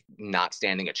like not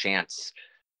standing a chance.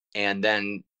 And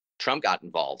then Trump got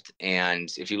involved.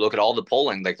 And if you look at all the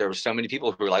polling, like there were so many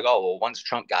people who were like, oh, well, once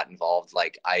Trump got involved,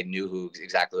 like I knew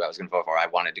exactly who I was going to vote for. I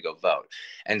wanted to go vote.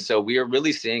 And so we are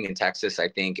really seeing in Texas, I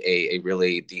think, a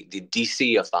really the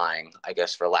DC-ifying, I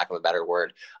guess, for lack of a better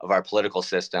word, of our political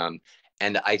system.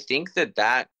 And I think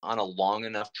that on a long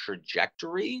enough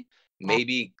trajectory,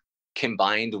 maybe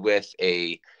combined with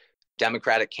a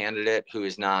Democratic candidate who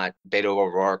is not Beto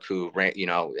O'Rourke, who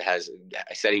has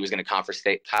said he was going to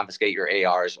confiscate your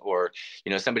ARs, or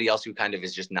somebody else who kind of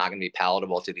is just not going to be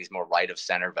palatable to these more right of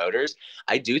center voters.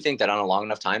 I do think that on a long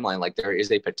enough timeline, like there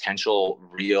is a potential,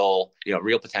 real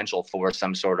potential for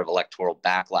some sort of electoral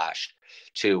backlash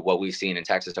to what we've seen in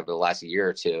Texas over the last year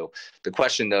or two. The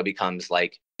question though becomes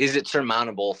like, is it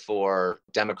surmountable for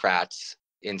Democrats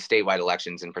in statewide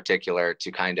elections in particular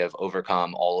to kind of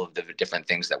overcome all of the different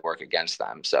things that work against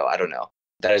them? So I don't know.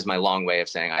 That is my long way of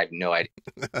saying I have no idea.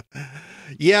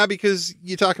 Yeah, because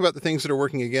you talk about the things that are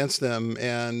working against them.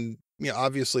 And,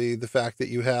 obviously the fact that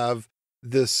you have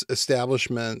this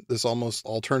establishment, this almost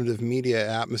alternative media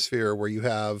atmosphere where you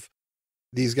have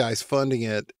these guys funding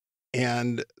it,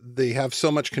 and they have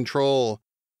so much control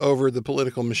over the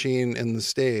political machine in the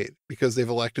state because they've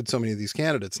elected so many of these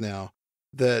candidates now,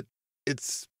 that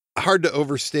it's hard to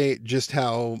overstate just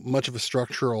how much of a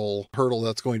structural hurdle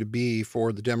that's going to be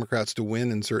for the Democrats to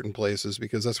win in certain places,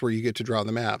 because that's where you get to draw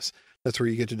the maps. That's where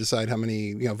you get to decide how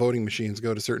many, voting machines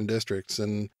go to certain districts.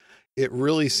 And it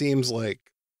really seems like,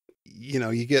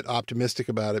 you get optimistic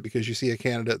about it because you see a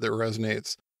candidate that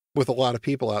resonates with a lot of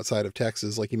people outside of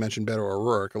Texas. Like you mentioned, Beto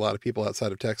O'Rourke, a lot of people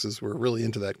outside of Texas were really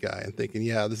into that guy and thinking,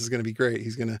 yeah, this is going to be great.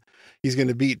 He's going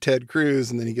to beat Ted Cruz.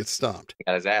 And then he gets stomped. He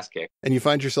got his ass kicked. And you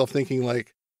find yourself thinking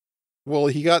like, well,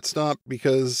 he got stomped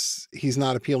because he's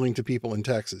not appealing to people in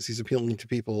Texas. He's appealing to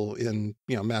people in,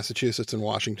 Massachusetts and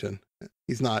Washington.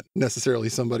 He's not necessarily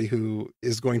somebody who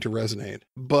is going to resonate.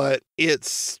 But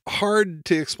it's hard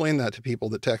to explain that to people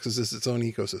that Texas is its own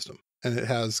ecosystem and it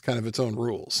has kind of its own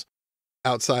rules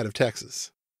outside of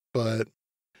Texas. But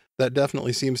that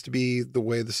definitely seems to be the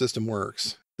way the system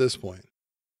works at this point.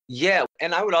 Yeah.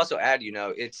 And I would also add,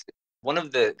 it's one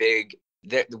of the big...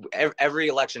 every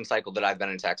election cycle that I've been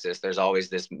in Texas, there's always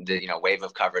this wave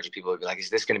of coverage. People would be like, is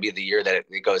this going to be the year that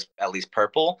it goes at least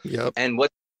purple? Yep. And what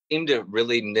they seem to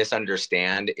really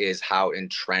misunderstand is how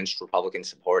entrenched Republican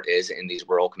support is in these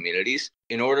rural communities.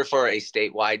 In order for a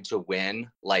statewide to win,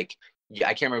 I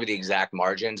can't remember the exact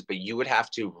margins, but you would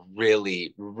have to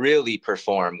really, really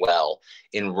perform well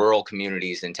in rural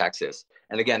communities in Texas.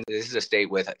 And again, this is a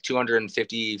state with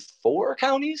 254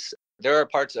 counties. There are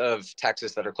parts of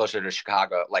Texas that are closer to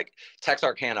Chicago, like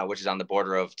Texarkana, which is on the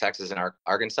border of Texas and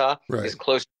Arkansas, right, is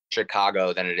closer to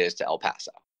Chicago than it is to El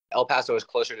Paso. El Paso is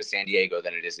closer to San Diego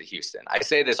than it is to Houston. I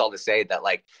say this all to say that,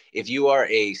 if you are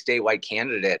a statewide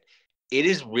candidate, it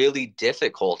is really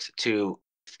difficult to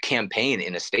campaign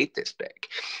in a state this big.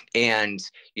 And,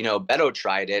 Beto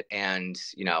tried it. And,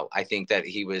 I think that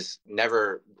he was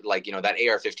never that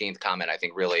AR-15 comment, I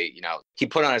think really, he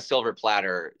put on a silver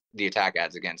platter the attack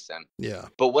ads against him. Yeah.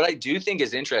 But what I do think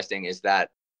is interesting is that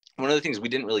one of the things we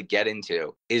didn't really get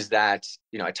into is that,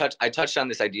 I touched on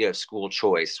this idea of school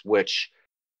choice, which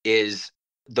is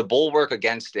the bulwark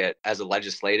against it as a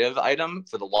legislative item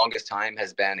for the longest time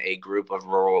has been a group of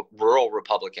rural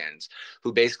Republicans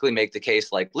who basically make the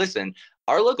case listen,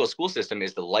 our local school system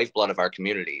is the lifeblood of our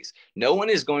communities. No one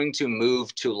is going to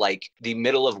move to the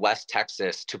middle of West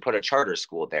Texas to put a charter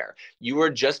school there. You are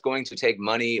just going to take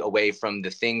money away from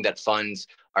the thing that funds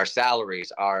our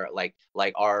salaries, our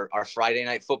our Friday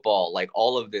night football,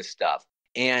 all of this stuff.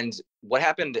 And what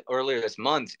happened earlier this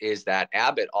month is that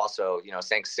Abbott also,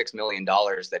 sank $6 million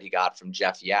that he got from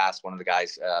Jeff Yass, one of the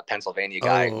guys, Pennsylvania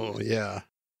guy. Oh, yeah.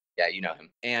 Yeah, you know him.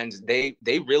 And they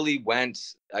really went,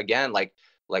 again,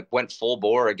 went full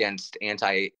bore against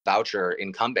anti-voucher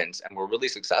incumbents and were really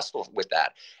successful with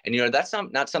that. And, that's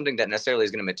not something that necessarily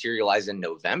is going to materialize in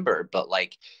November, but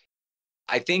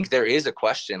I think there is a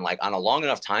question, on a long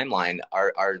enough timeline,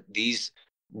 are these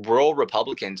rural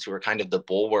Republicans who are kind of the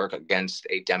bulwark against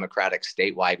a Democratic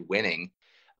statewide winning,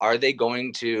 are they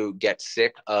going to get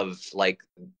sick of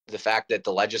the fact that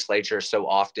the legislature so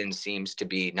often seems to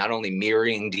be not only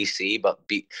mirroring DC,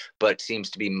 but seems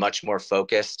to be much more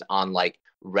focused on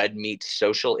red meat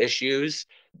social issues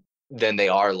than they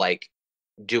are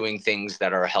doing things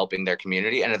that are helping their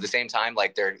community? And at the same time,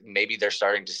 they're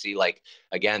starting to see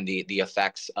again the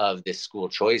effects of this school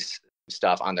choice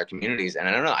stuff on their communities. And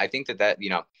I don't know, I think that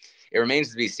it remains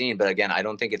to be seen, but again, I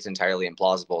don't think it's entirely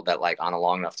implausible that on a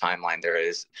long enough timeline there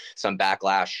is some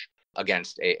backlash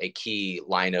against a key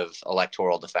line of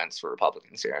electoral defense for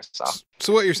Republicans here.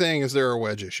 So what you're saying is there are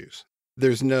wedge issues.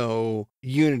 There's no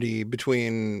unity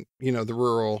between the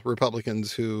rural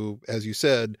Republicans who, as you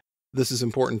said, this is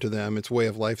important to them, it's way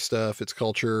of life stuff, it's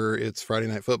culture, it's Friday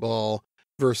night football,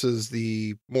 versus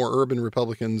the more urban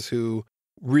Republicans who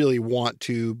really want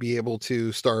to be able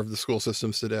to starve the school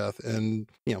systems to death and,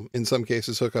 in some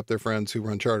cases hook up their friends who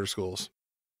run charter schools.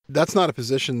 That's not a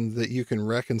position that you can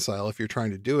reconcile if you're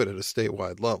trying to do it at a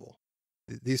statewide level.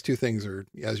 These two things are,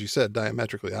 as you said,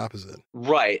 diametrically opposite.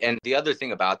 Right. And the other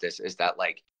thing about this is that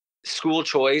school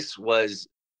choice was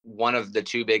one of the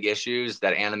two big issues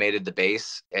that animated the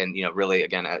base and, really,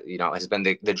 again, has been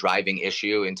the driving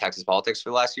issue in Texas politics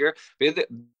for the last year. But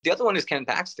the other one is Ken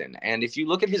Paxton. And if you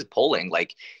look at his polling,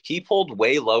 he polled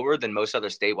way lower than most other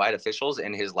statewide officials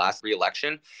in his last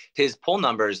re-election. His poll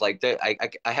numbers, I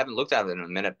haven't looked at it in a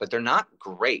minute, but they're not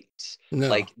great.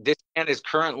 No. This man is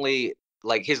currently,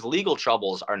 his legal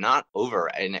troubles are not over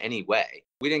in any way.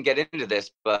 We didn't get into this,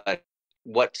 but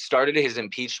what started his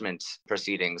impeachment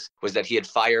proceedings was that he had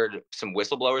fired some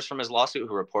whistleblowers from his lawsuit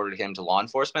who reported him to law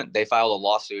enforcement. They filed a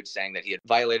lawsuit saying that he had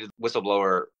violated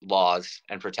whistleblower laws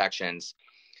and protections.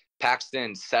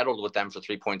 Paxton settled with them for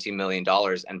 $3.2 million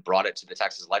and brought it to the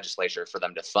Texas legislature for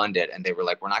them to fund it. And they were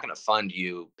like, we're not going to fund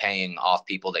you paying off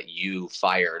people that you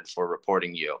fired for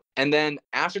reporting you. And then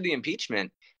after the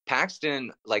impeachment,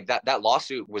 Paxton, like that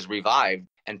lawsuit was revived.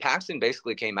 And Paxton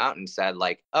basically came out and said,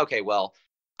 like, okay, well,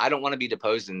 I don't want to be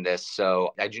deposed in this,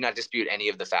 so I do not dispute any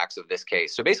of the facts of this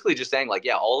case. So basically just saying, like,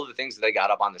 yeah, all of the things that they got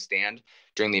up on the stand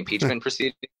during the impeachment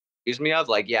proceedings accused me of,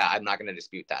 like, yeah, I'm not going to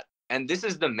dispute that. And this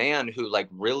is the man who, like,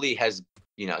 really has,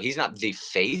 you know, he's not the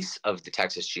face of the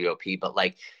Texas GOP, but,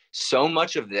 like, so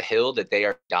much of the hill that they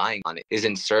are dying on is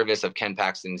in service of Ken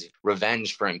Paxton's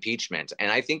revenge for impeachment.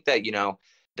 And I think that, you know,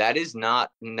 that is not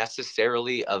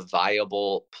necessarily a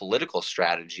viable political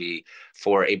strategy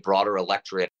for a broader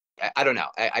electorate. I don't know.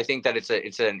 I think that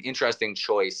it's an interesting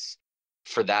choice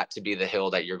for that to be the hill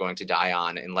that you're going to die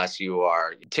on, unless you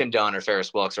are Tim Dunn or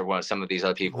Ferris Wilkes or some of these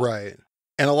other people. Right.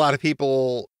 And a lot of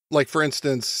people, like, for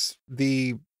instance,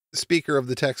 the Speaker of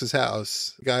the Texas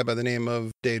House, a guy by the name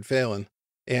of Dade Phelan,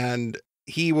 and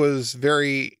he was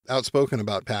very outspoken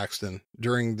about Paxton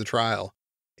during the trial,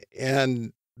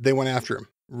 and they went after him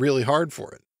really hard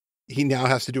for it. He now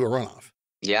has to do a runoff.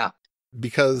 Yeah.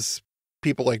 Because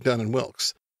people like Dunn and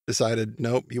Wilkes decided,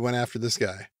 nope, you went after this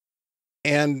guy.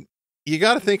 And you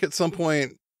got to think at some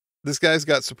point, this guy's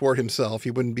got support himself.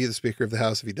 He wouldn't be the Speaker of the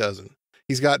House if he doesn't.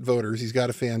 He's got voters. He's got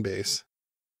a fan base.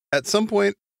 At some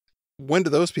point, when do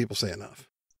those people say enough?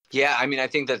 Yeah, I mean, I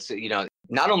think that's, you know,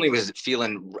 not only was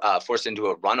Phelan forced into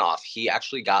a runoff, he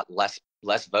actually got less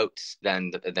votes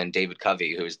than David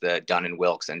Covey, who's the Dunn and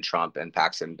Wilkes and Trump and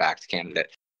Paxton backed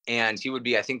candidate. And he would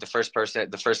be, I think, the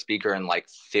first speaker in like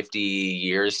 50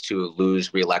 years to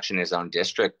lose re-election in his own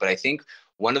district. But I think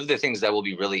one of the things that will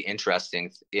be really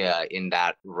interesting in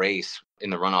that race,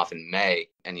 in the runoff in May,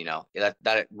 and, you know,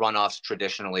 that runoffs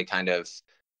traditionally kind of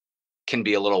can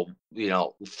be a little, you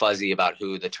know, fuzzy about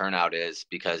who the turnout is,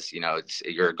 because, you know,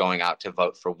 you're going out to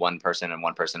vote for one person and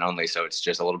one person only. So it's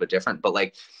just a little bit different. But,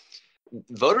 like,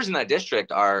 voters in that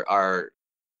district are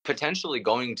potentially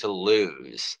going to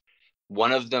lose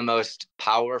one of the most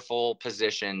powerful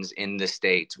positions in the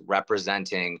state,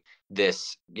 representing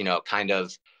this, you know, kind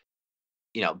of,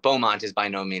 you know, Beaumont is by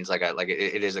no means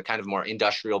it is a kind of more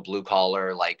industrial blue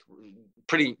collar, like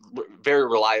pretty very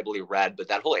reliably red, but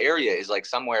that whole area is like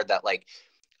somewhere that, like,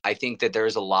 I think that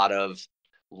there's a lot of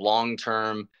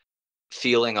long-term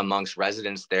feeling amongst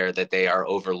residents there that they are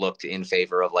overlooked in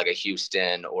favor of like a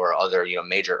Houston or other, you know,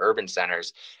 major urban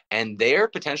centers. And they're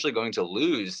potentially going to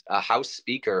lose a House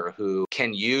Speaker who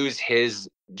can use his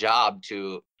job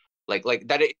to like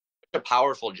that. It's a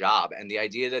powerful job. And the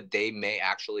idea that they may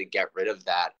actually get rid of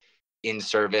that in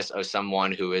service of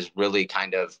someone who is really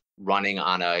kind of running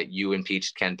on a, you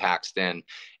impeached Ken Paxton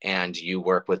and you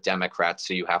work with Democrats,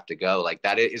 so you have to go, like,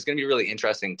 that is going to be a really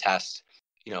interesting test,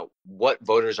 you know, what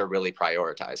voters are really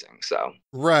prioritizing. So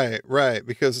right,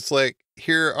 because it's like,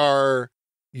 here are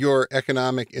your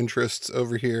economic interests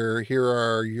over here, here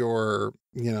are your,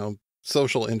 you know,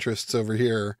 social interests over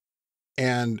here,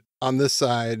 and on this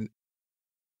side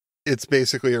it's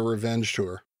basically a revenge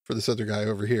tour for this other guy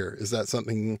over here. Is that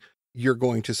something you're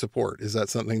going to support? Is that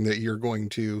something that you're going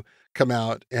to come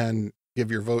out and give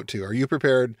your vote to? Are you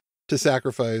prepared to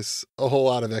sacrifice a whole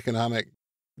lot of economic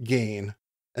gain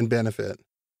and benefit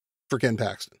for Ken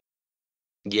Paxton?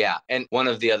 Yeah. And one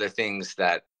of the other things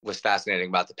that was fascinating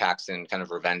about the Paxton kind of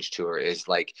revenge tour is,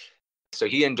 like, so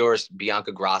he endorsed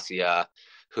Bianca Gracia,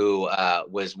 who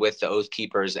was with the Oath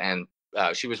Keepers, and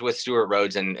she was with Stuart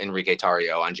Rhodes and Enrique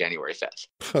Tarrio on January 5th.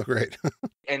 Oh, great.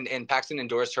 and Paxton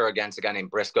endorsed her against a guy named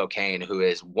Briscoe Cain, who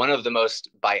is one of the most,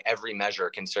 by every measure,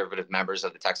 conservative members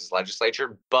of the Texas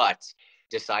legislature, but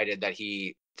decided that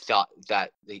he thought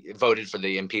that he voted for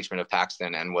the impeachment of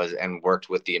Paxton and worked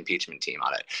with the impeachment team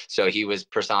on it. So he was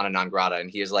persona non grata, and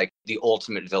he is like the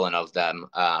ultimate villain of them.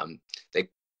 They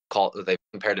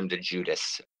compared him to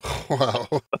Judas. Wow.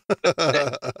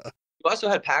 You also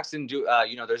had Paxton do,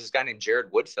 you know, there's this guy named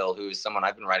Jared Woodfill, who's someone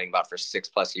I've been writing about for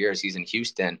 6+ years. He's in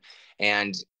Houston.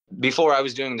 And before I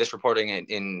was doing this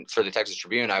reporting for the Texas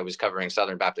Tribune, I was covering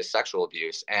Southern Baptist sexual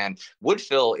abuse. And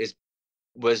Woodfill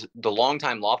was the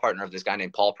longtime law partner of this guy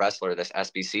named Paul Pressler, this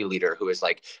SBC leader who has,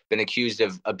 like, been accused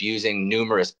of abusing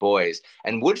numerous boys.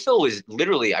 And Woodfill was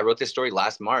literally, I wrote this story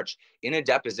last March, in a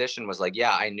deposition was like,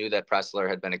 yeah, I knew that Pressler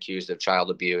had been accused of child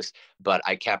abuse, but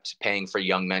I kept paying for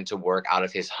young men to work out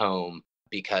of his home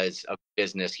because of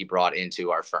business he brought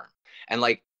into our firm. And,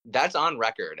 like, that's on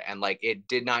record. And, like, it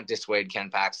did not dissuade Ken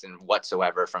Paxton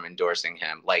whatsoever from endorsing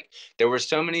him. Like, there were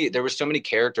so many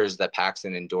characters that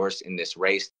Paxton endorsed in this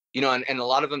race, you know, and a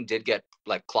lot of them did get,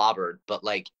 like, clobbered. But,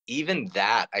 like, even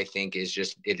that, I think, is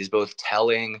just, it is both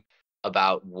telling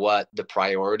about what the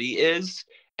priority is.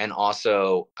 And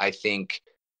also, I think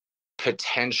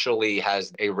potentially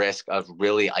has a risk of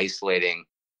really isolating.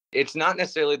 It's not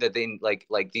necessarily that they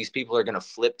like these people are going to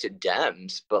flip to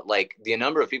Dems, but like the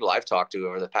number of people I've talked to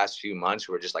over the past few months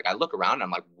who are just like, I look around and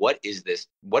I'm like, what is this?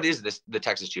 What is this? The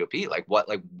Texas GOP?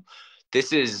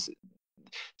 This is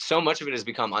so much of it has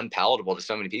become unpalatable to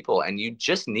so many people. And you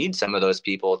just need some of those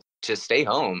people to stay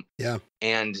home. Yeah.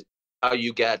 And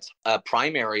you get a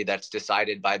primary that's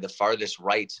decided by the farthest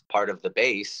right part of the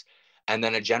base, and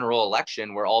then a general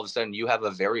election where all of a sudden you have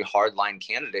a very hardline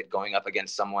candidate going up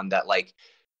against someone that like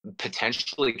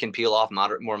potentially can peel off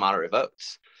more moderate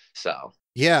votes. So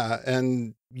yeah,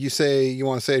 and you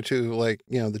want to say to like,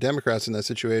 you know, the Democrats in that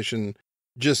situation,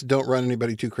 just don't run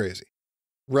anybody too crazy.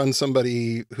 Run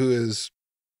somebody who is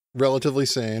relatively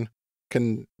sane,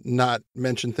 can not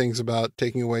mention things about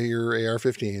taking away your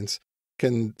AR-15s,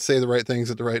 can say the right things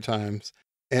at the right times,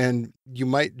 and you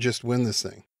might just win this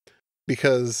thing.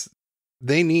 Because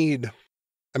they need,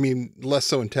 I mean, less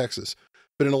so in Texas,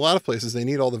 but in a lot of places, they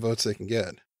need all the votes they can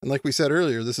get. And like we said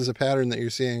earlier, this is a pattern that you're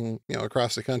seeing, you know,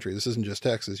 across the country. This isn't just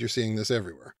Texas. You're seeing this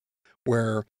everywhere,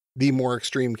 where the more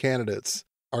extreme candidates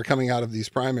are coming out of these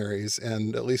primaries.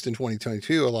 And at least in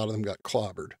 2022, a lot of them got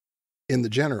clobbered in the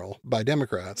general by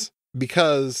Democrats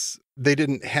because they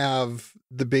didn't have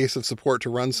the base of support to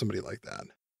run somebody like that.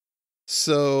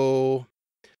 So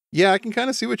yeah, I can kind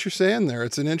of see what you're saying there.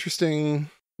 It's an interesting,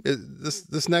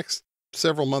 this next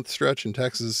several month stretch in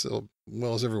Texas, as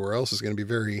well as everywhere else, is going to be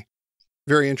very,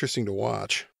 very interesting to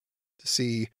watch, to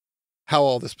see how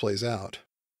all this plays out.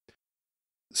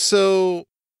 So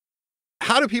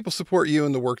how do people support you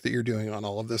in the work that you're doing on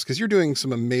all of this? Because you're doing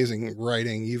some amazing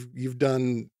writing. You've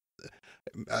done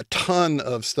a ton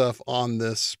of stuff on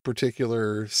this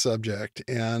particular subject,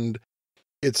 and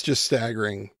it's just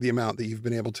staggering the amount that you've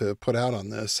been able to put out on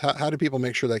this. How do people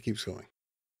make sure that keeps going?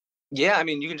 Yeah, I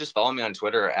mean, you can just follow me on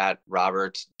Twitter at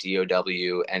Robert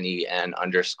DOWNEN_.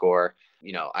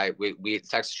 You know, we at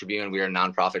Texas Tribune, we are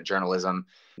nonprofit journalism,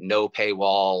 no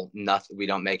paywall, nothing. We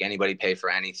don't make anybody pay for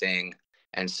anything.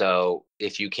 And so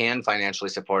if you can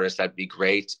financially support us, that'd be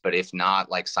great. But if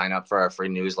not, like, sign up for our free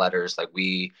newsletters. Like,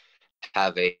 we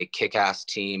have a kick-ass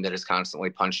team that is constantly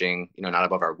punching, you know, not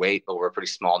above our weight, but we're a pretty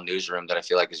small newsroom that I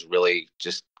feel like is really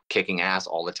just kicking ass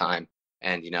all the time.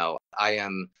 And, you know, I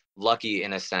am lucky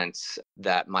in a sense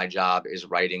that my job is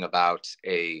writing about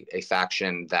a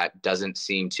faction that doesn't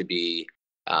seem to be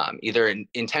either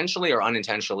intentionally or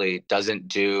unintentionally doesn't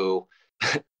do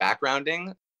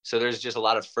backgrounding. So there's just a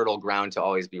lot of fertile ground to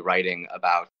always be writing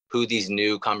about who these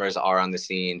newcomers are on the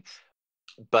scene.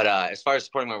 But as far as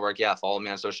supporting my work, yeah, follow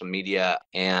me on social media.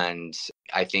 And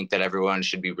I think that everyone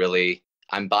should be really,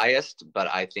 I'm biased, but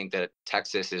I think that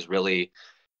Texas is really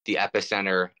the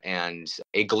epicenter and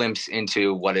a glimpse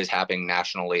into what is happening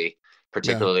nationally,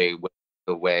 particularly with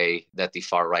the way that the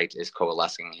far right is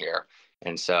coalescing here.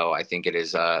 And so I think it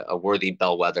is a worthy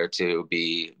bellwether to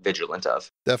be vigilant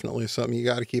of. Definitely something you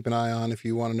got to keep an eye on if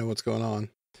you want to know what's going on.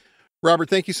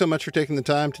 Robert, thank you so much for taking the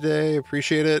time today.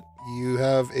 Appreciate it. You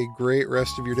have a great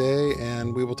rest of your day,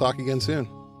 and we will talk again soon.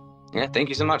 Yeah, thank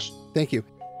you so much. Thank you.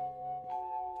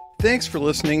 Thanks for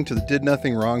listening to the Did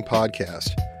Nothing Wrong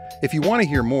podcast. If you want to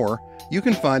hear more, you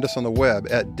can find us on the web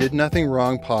at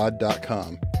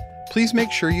didnothingwrongpod.com. Please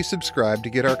make sure you subscribe to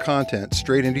get our content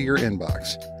straight into your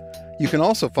inbox. You can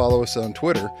also follow us on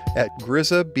Twitter at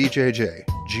GrizaBJJ,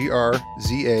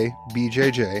 GRZABJJ,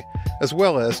 as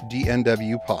well as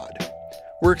DNWPod.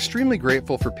 We're extremely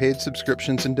grateful for paid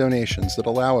subscriptions and donations that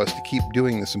allow us to keep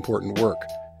doing this important work.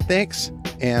 Thanks,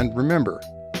 and remember,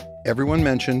 everyone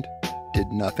mentioned did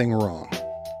nothing wrong.